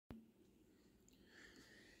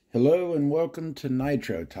Hello and welcome to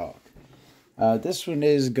Nitro Talk. This one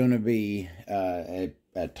is going to be a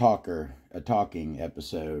talking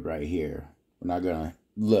episode right here. We're not going to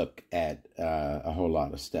look at a whole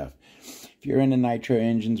lot of stuff. If you're into nitro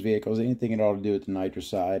engines, vehicles, anything at all to do with the nitro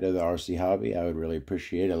side of the RC hobby, I would really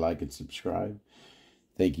appreciate it. Like and subscribe.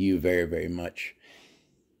 Thank you very, very much.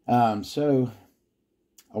 So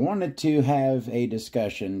I wanted to have a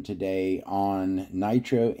discussion today on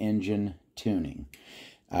nitro engine tuning.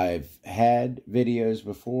 I've had videos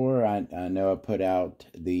before. I know I put out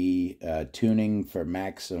the tuning for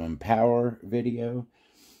maximum power video,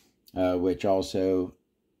 which also,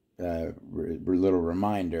 little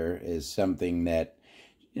reminder, is something that,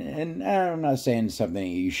 and I'm not saying something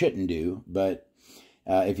you shouldn't do, but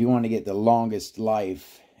if you want to get the longest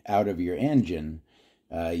life out of your engine,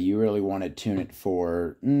 you really want to tune it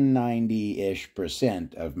for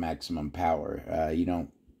 90-ish% of maximum power. You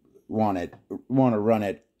don't want to run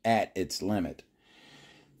it at its limit.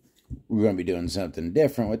 We're going to be doing something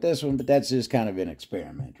different with this one, but that's just kind of an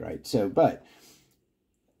experiment, right? So, but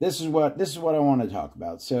this is what I want to talk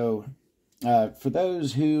about. So, for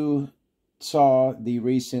those who saw the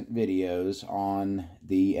recent videos on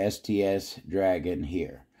the STS Dragon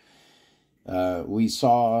here, we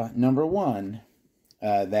saw, number one,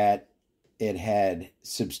 that it had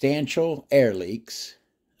substantial air leaks,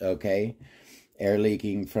 okay? Air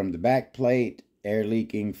leaking from the back plate, air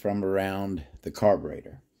leaking from around the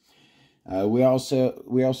carburetor. We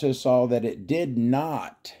also saw that it did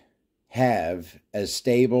not have a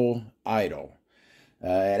stable idle.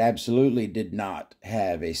 It absolutely did not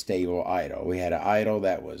have a stable idle. We had an idle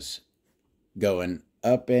that was going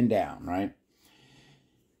up and down, right?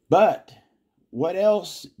 But what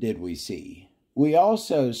else did we see? We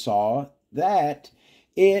also saw that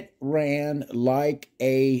it ran like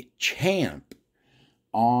a champ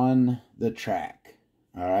on the track,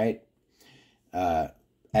 all right?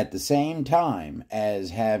 At the same time as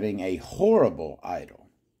having a horrible idle.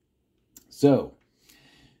 So,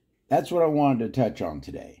 that's what I wanted to touch on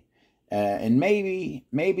today. And maybe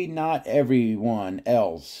not everyone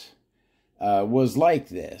else was like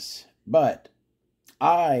this, but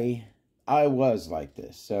I was like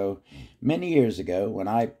this. So, many years ago, when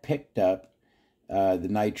I picked up the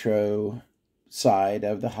nitro side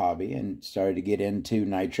of the hobby and started to get into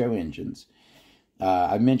nitro engines,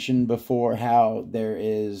 I mentioned before how there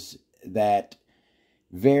is that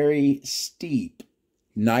very steep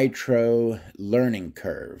nitro learning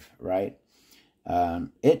curve, right?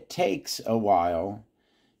 It takes a while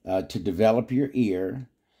to develop your ear,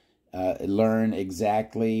 learn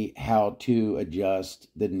exactly how to adjust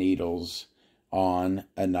the needles on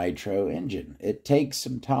a nitro engine. It takes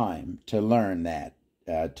some time to learn that.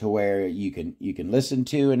 To where you can listen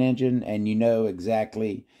to an engine and you know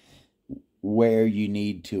exactly where you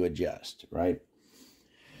need to adjust, right?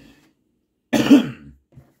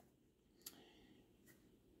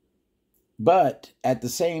 But at the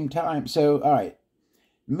same time, so, all right,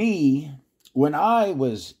 me, when I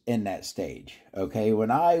was in that stage, okay,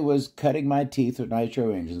 when I was cutting my teeth with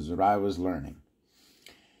nitro engines, when I was learning,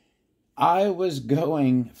 I was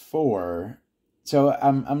going for... So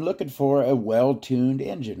I'm looking for a well-tuned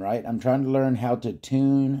engine, right? I'm trying to learn how to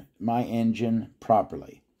tune my engine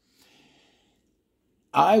properly.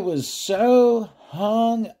 I was so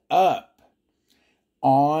hung up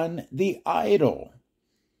on the idle.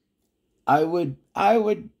 I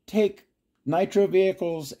would take nitro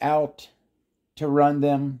vehicles out to run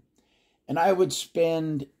them, and I would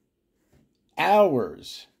spend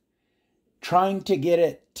hours trying to get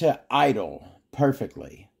it to idle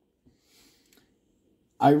perfectly.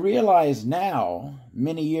 I realize now,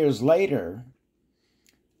 many years later,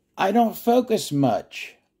 I don't focus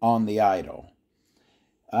much on the idle.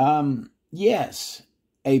 Yes,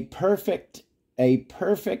 a perfect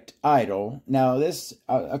idle. Now this,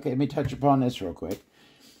 okay, let me touch upon this real quick.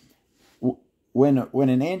 When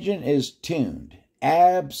an engine is tuned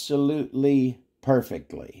absolutely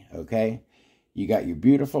perfectly, okay, you got your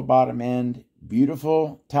beautiful bottom end,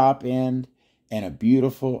 beautiful top end, and a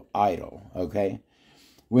beautiful idle, okay?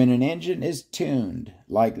 When an engine is tuned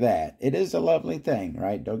like that, it is a lovely thing,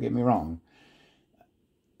 right? Don't get me wrong.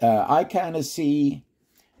 I kind of see,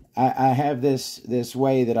 I have this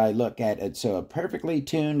way that I look at it. So a perfectly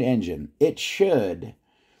tuned engine, it should,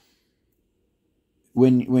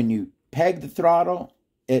 when you peg the throttle,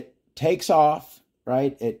 it takes off,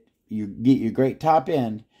 right? You get your great top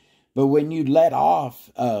end. But when you let off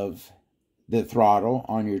of the throttle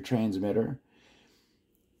on your transmitter,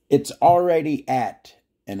 it's already at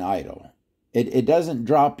an idle. It doesn't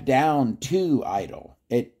drop down to idle.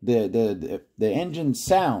 The engine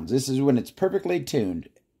sounds, this is when it's perfectly tuned,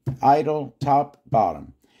 idle, top,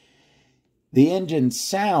 bottom. The engine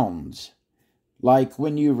sounds like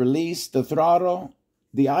when you release the throttle,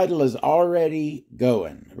 the idle is already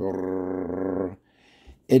going.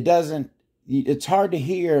 It's hard to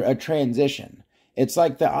hear a transition. It's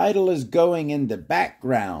like the idle is going in the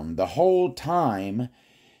background the whole time.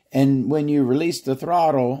 And when you release the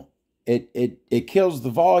throttle, it kills the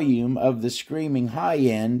volume of the screaming high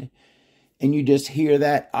end, and you just hear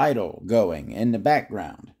that idle going in the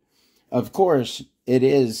background. Of course, it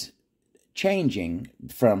is changing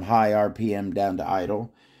from high RPM down to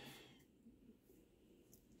idle.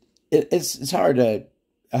 It's hard to...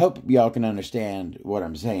 I hope y'all can understand what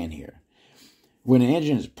I'm saying here. When an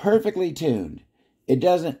engine is perfectly tuned,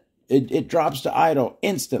 it drops to idle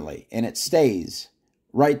instantly, and it stays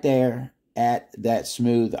right there at that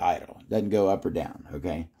smooth idle. Doesn't go up or down,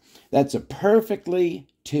 okay? That's a perfectly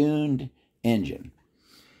tuned engine.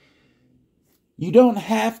 You don't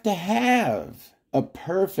have to have a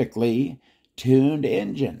perfectly tuned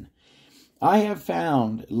engine. I have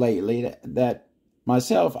found lately that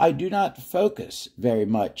myself, I do not focus very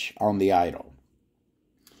much on the idle.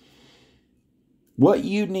 What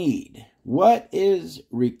you need, what is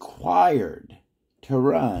required to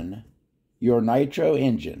run your Nitro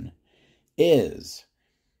engine is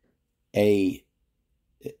a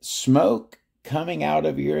smoke coming out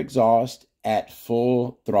of your exhaust at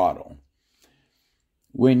full throttle.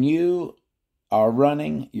 When you are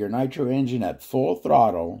running your Nitro engine at full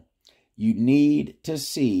throttle, you need to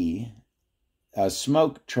see a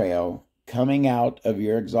smoke trail coming out of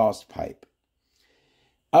your exhaust pipe.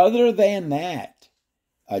 Other than that,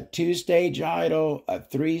 a 2-stage idle, a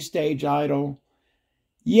 3-stage idle,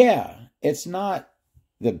 yeah, it's not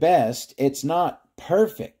the best, it's not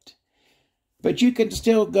perfect, but you can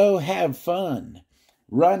still go have fun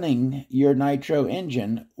running your Nitro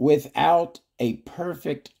engine without a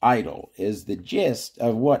perfect idle, is the gist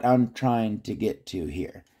of what I'm trying to get to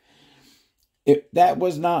here. That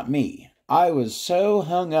was not me. I was so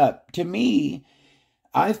hung up. To me,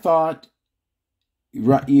 I thought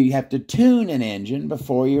you have to tune an engine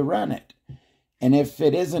before you run it. And if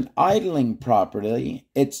it isn't idling properly,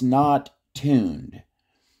 it's not tuned.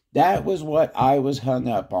 That was what I was hung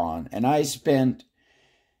up on. And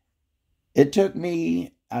it took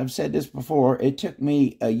me, I've said this before, it took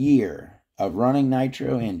me a year of running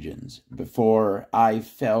Nitro engines before I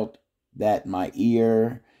felt that my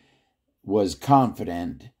ear was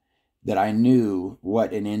confident that I knew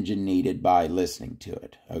what an engine needed by listening to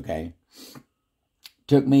it, okay?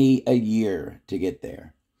 Took me a year to get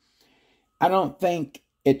there. I don't think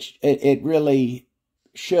it really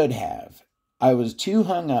should have. I was too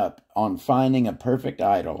hung up on finding a perfect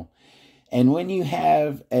idle. And when you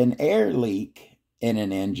have an air leak in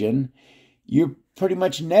an engine, you're pretty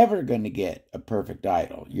much never going to get a perfect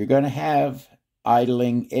idle. You're going to have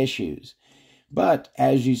idling issues. But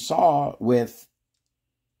as you saw with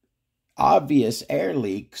obvious air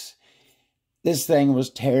leaks, this thing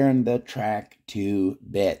was tearing the track to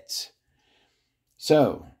bits.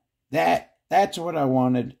 So that's what I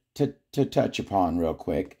wanted to touch upon real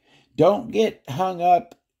quick. Don't get hung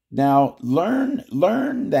up. Now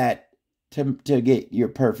learn that to get your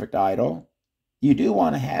perfect idle. You do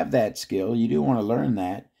want to have that skill. You do want to learn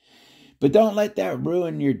that. But don't let that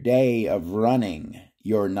ruin your day of running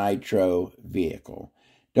your Nitro vehicle.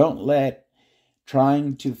 Don't let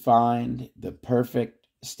trying to find the perfect,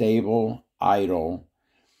 stable idle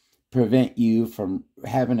prevent you from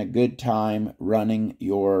having a good time running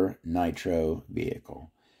your Nitro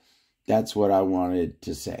vehicle. That's what I wanted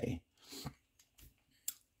to say.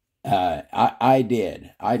 I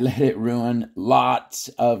did. I let it ruin lots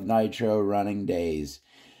of Nitro running days,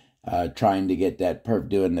 trying to get that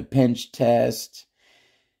doing the pinch test,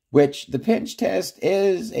 which the pinch test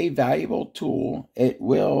is a valuable tool. It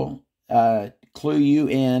will clue you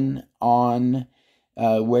in on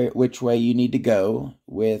which way you need to go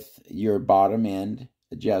with your bottom end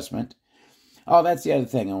adjustment. Oh, that's the other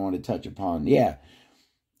thing I want to touch upon. Yeah.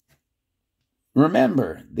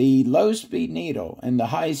 Remember, the low-speed needle and the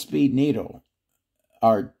high-speed needle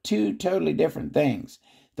are two totally different things.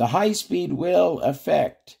 The high-speed will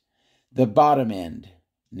affect the bottom-end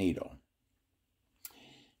needle.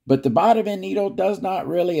 But the bottom-end needle does not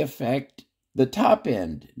really affect the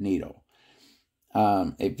top-end needle.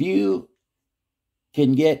 If you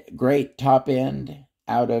can get great top-end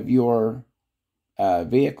out of your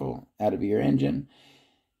vehicle, out of your engine,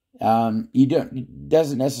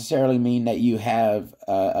 doesn't necessarily mean that you have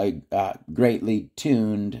a greatly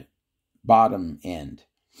tuned bottom end.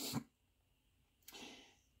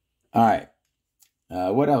 All right.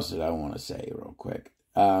 What else did I want to say real quick?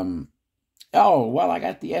 Oh, well, I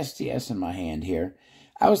got the STS in my hand here.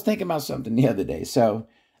 I was thinking about something the other day. So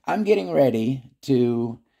I'm getting ready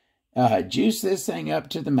to juice this thing up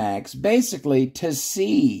to the max, basically to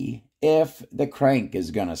see if the crank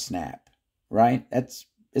is going to snap, right? That's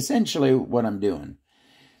essentially what I'm doing.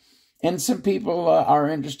 And some people are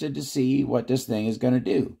interested to see what this thing is going to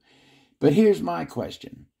do. But here's my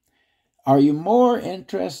question. Are you more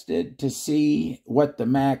interested to see what the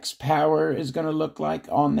max power is going to look like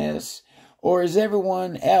on this? Or is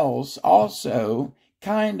everyone else also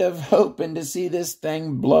kind of hoping to see this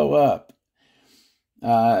thing blow up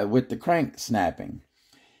with the crank snapping?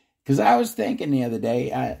 Because I was thinking the other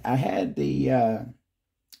day, I had the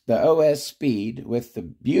OS Speed with the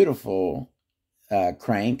beautiful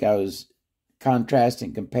crank. I was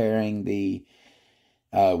contrasting, comparing the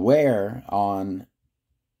wear on,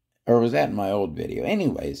 or was that in my old video?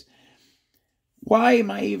 Anyways, why am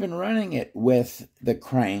I even running it with the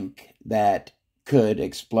crank that could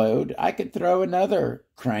explode? I could throw another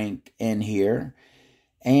crank in here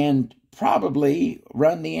and probably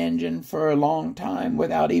run the engine for a long time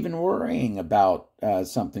without even worrying about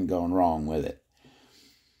something going wrong with it.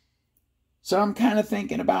 So I'm kind of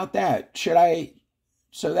thinking about that.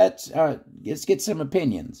 So that's, let's get some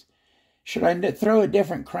opinions. Should I throw a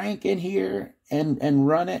different crank in here and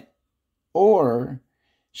run it? Or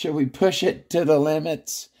should we push it to the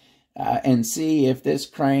limits and see if this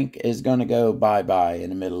crank is going to go bye-bye in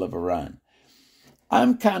the middle of a run?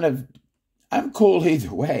 I'm cool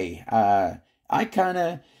either way. I've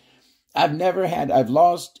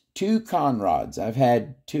lost 2 conrods. I've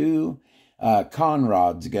had 2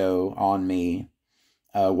 conrods go on me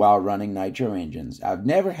while running nitro engines. I've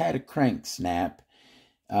never had a crank snap.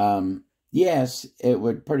 Yes, it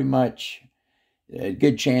would pretty much, a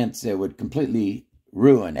good chance it would completely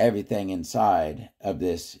ruin everything inside of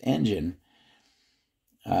this engine.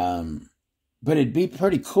 But it'd be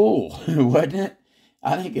pretty cool, wouldn't it?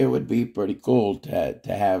 I think it would be pretty cool to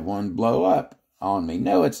have one blow up on me.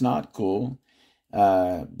 No, it's not cool,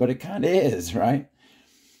 but it kind of is, right?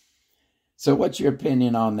 So what's your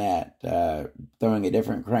opinion on that? Throwing a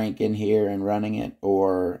different crank in here and running it,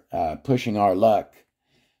 or pushing our luck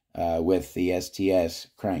with the STS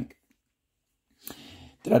crank?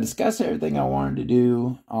 Did I discuss everything I wanted to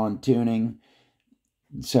do on tuning?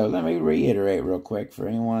 So let me reiterate real quick for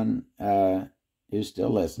anyone who's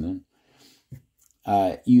still listening.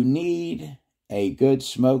 You need a good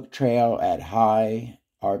smoke trail at high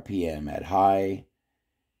RPM, at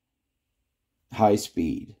high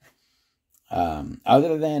speed.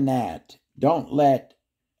 Other than that, don't let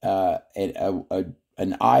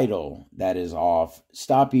an idle that is off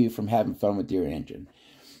stop you from having fun with your engine.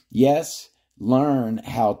 Yes, learn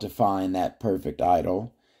how to find that perfect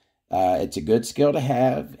idle. It's a good skill to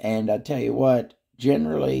have, and I tell you what,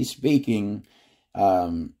 generally speaking,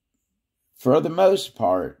 for the most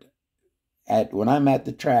part, when I'm at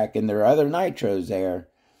the track and there are other nitros there,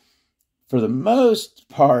 for the most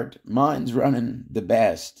part, mine's running the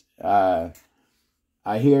best. I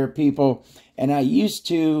hear people, and I used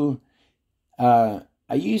to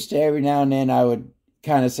every now and then I would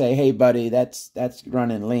kind of say, hey buddy, that's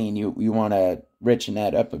running lean. You want to richen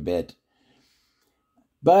that up a bit.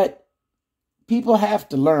 But people have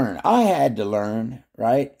to learn. I had to learn,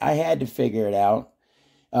 right? I had to figure it out.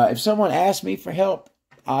 If someone asks me for help,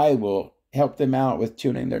 I will help them out with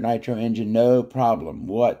tuning their nitro engine, no problem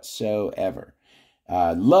whatsoever.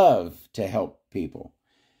 Love to help people.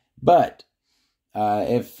 But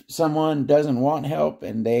if someone doesn't want help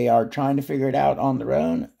and they are trying to figure it out on their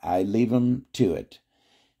own, I leave them to it.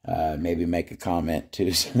 Maybe make a comment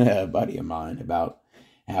to a buddy of mine about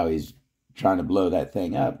how he's trying to blow that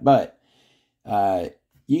thing up. But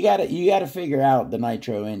you gotta figure out the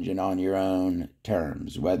nitro engine on your own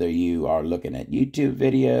terms, whether you are looking at YouTube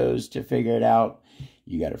videos to figure it out,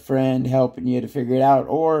 you got a friend helping you to figure it out,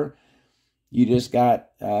 or you just got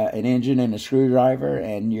an engine and a screwdriver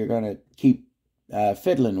and you're going to keep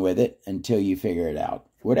fiddling with it until you figure it out.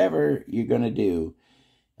 Whatever you're going to do,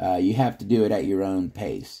 you have to do it at your own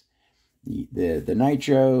pace. The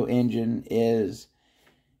nitro engine is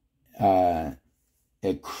a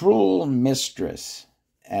cruel mistress,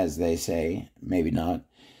 as they say. Maybe not.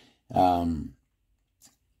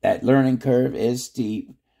 That learning curve is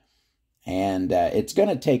steep, and it's going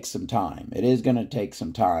to take some time. It is going to take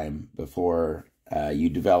some time before you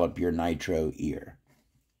develop your nitro ear.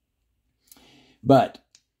 But,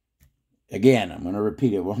 again, I'm going to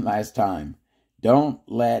repeat it one last time. Don't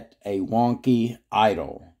let a wonky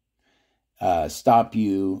idle stop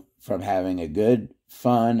you from having a good,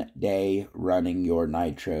 fun day running your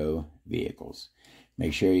nitro vehicles.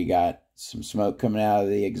 Make sure you got some smoke coming out of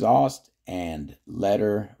the exhaust and let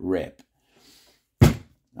her rip. All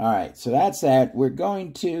right, so that's that. We're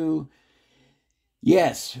going to,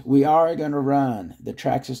 yes, we are going to run the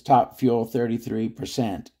Traxxas Top Fuel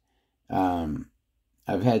 33%.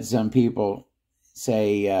 I've had some people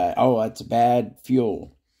say, oh, that's a bad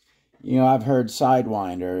fuel. You know, I've heard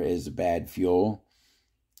Sidewinder is a bad fuel.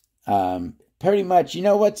 Pretty much, you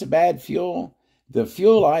know what's a bad fuel? The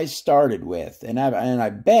fuel I started with. And I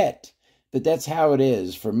bet that that's how it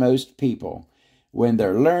is for most people. When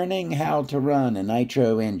they're learning how to run a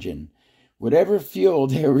nitro engine, whatever fuel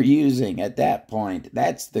they were using at that point,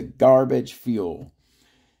 that's the garbage fuel.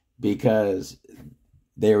 Because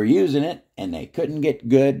they were using it and they couldn't get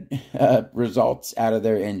good results out of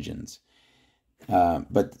their engines.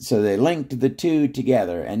 But so they linked the two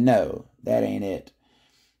together, and no, that ain't it.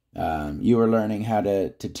 You were learning how to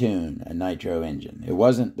tune a nitro engine. It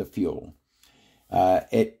wasn't the fuel.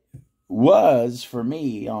 It was, for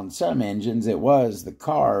me, on some engines, it was the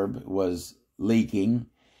carb was leaking,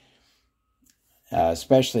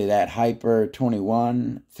 especially that Hyper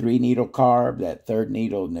 21 3-needle carb, that third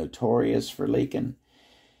needle notorious for leaking.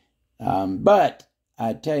 But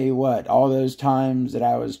I tell you what, all those times that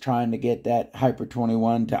I was trying to get that Hyper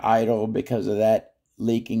 21 to idle because of that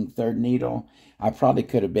leaking third needle, I probably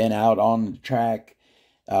could have been out on the track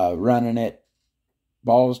running it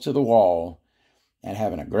balls to the wall and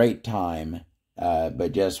having a great time.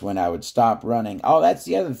 But just when I would stop running, oh, that's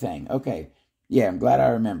the other thing. Okay, yeah, I'm glad I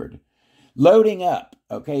remembered. Loading up.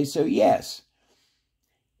 Okay, so yes,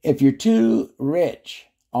 if you're too rich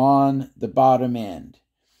on the bottom end,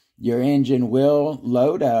 your engine will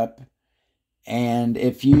load up, and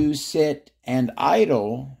if you sit and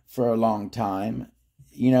idle for a long time,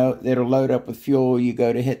 you know, it'll load up with fuel. You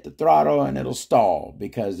go to hit the throttle and it'll stall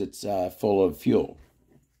because it's full of fuel.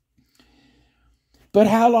 But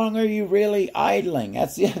how long are you really idling?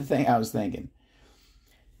 That's the other thing I was thinking.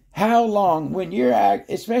 How long, when you're,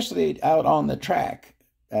 especially out on the track,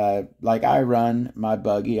 like I run my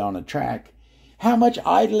buggy on a track, how much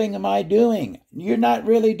idling am I doing? You're not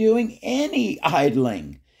really doing any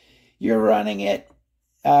idling. You're running it,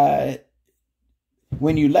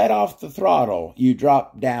 when you let off the throttle, you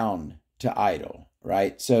drop down to idle,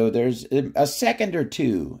 right? So there's a second or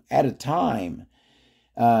two at a time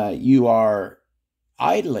you are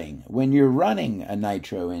idling when you're running a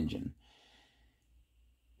nitro engine.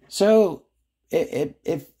 So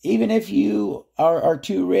even if you are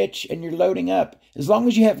too rich and you're loading up, as long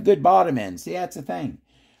as you have good bottom end, see, that's the thing.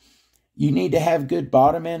 You need to have good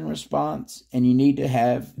bottom end response, and you need to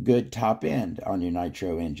have good top end on your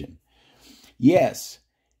nitro engine. Yes,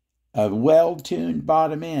 a well-tuned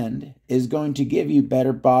bottom end is going to give you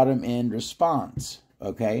better bottom end response,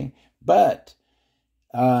 okay? But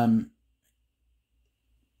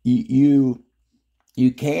you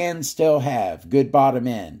can still have good bottom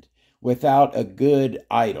end without a good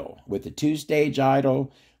idle. With a two-stage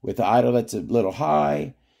idle, with an idle that's a little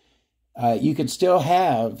high, you can still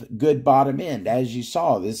have good bottom end. As you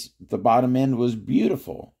saw, the bottom end was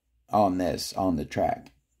beautiful on the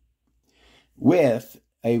track with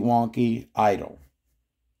a wonky idle.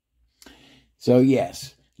 So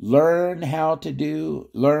yes, learn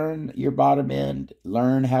your bottom end,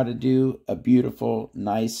 learn how to do a beautiful,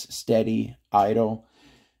 nice, steady idle,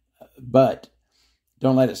 but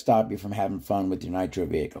don't let it stop you from having fun with your nitro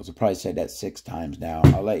vehicles. I probably said that 6 times now.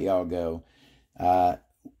 I'll let y'all go.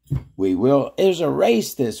 There's a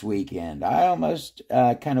race this weekend. I almost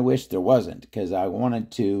kind of wish there wasn't, because I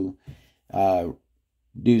wanted to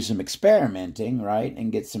do some experimenting, right,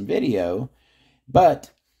 and get some video. But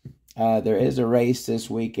there is a race this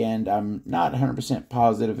weekend. I'm not 100%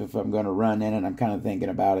 positive if I'm going to run in it. I'm kind of thinking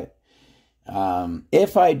about it.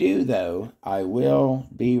 If I do, though, I will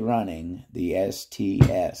be running the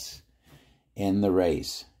STS in the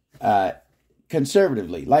race.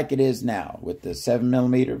 Conservatively, like it is now, with the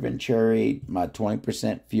 7mm Venturi, my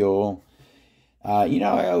 20% fuel. You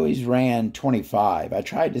know, I always ran 25. I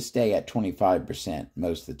tried to stay at 25%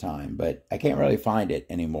 most of the time, but I can't really find it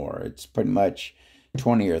anymore. It's pretty much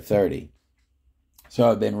 20 or 30. So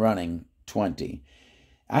I've been running 20.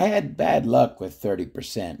 I had bad luck with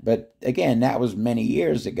 30%, but again, that was many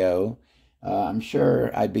years ago. I'm sure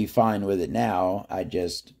I'd be fine with it now. I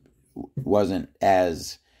just wasn't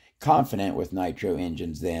as confident with nitro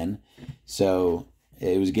engines then, so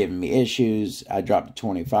it was giving me issues. I dropped to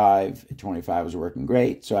 25. 25 was working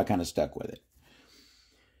great, so I kind of stuck with it.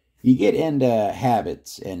 You get into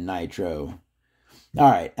habits in nitro. All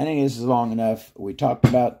right, I think this is long enough. We talked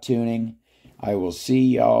about tuning. I will see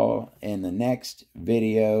y'all in the next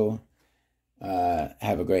video.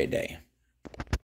 Have a great day.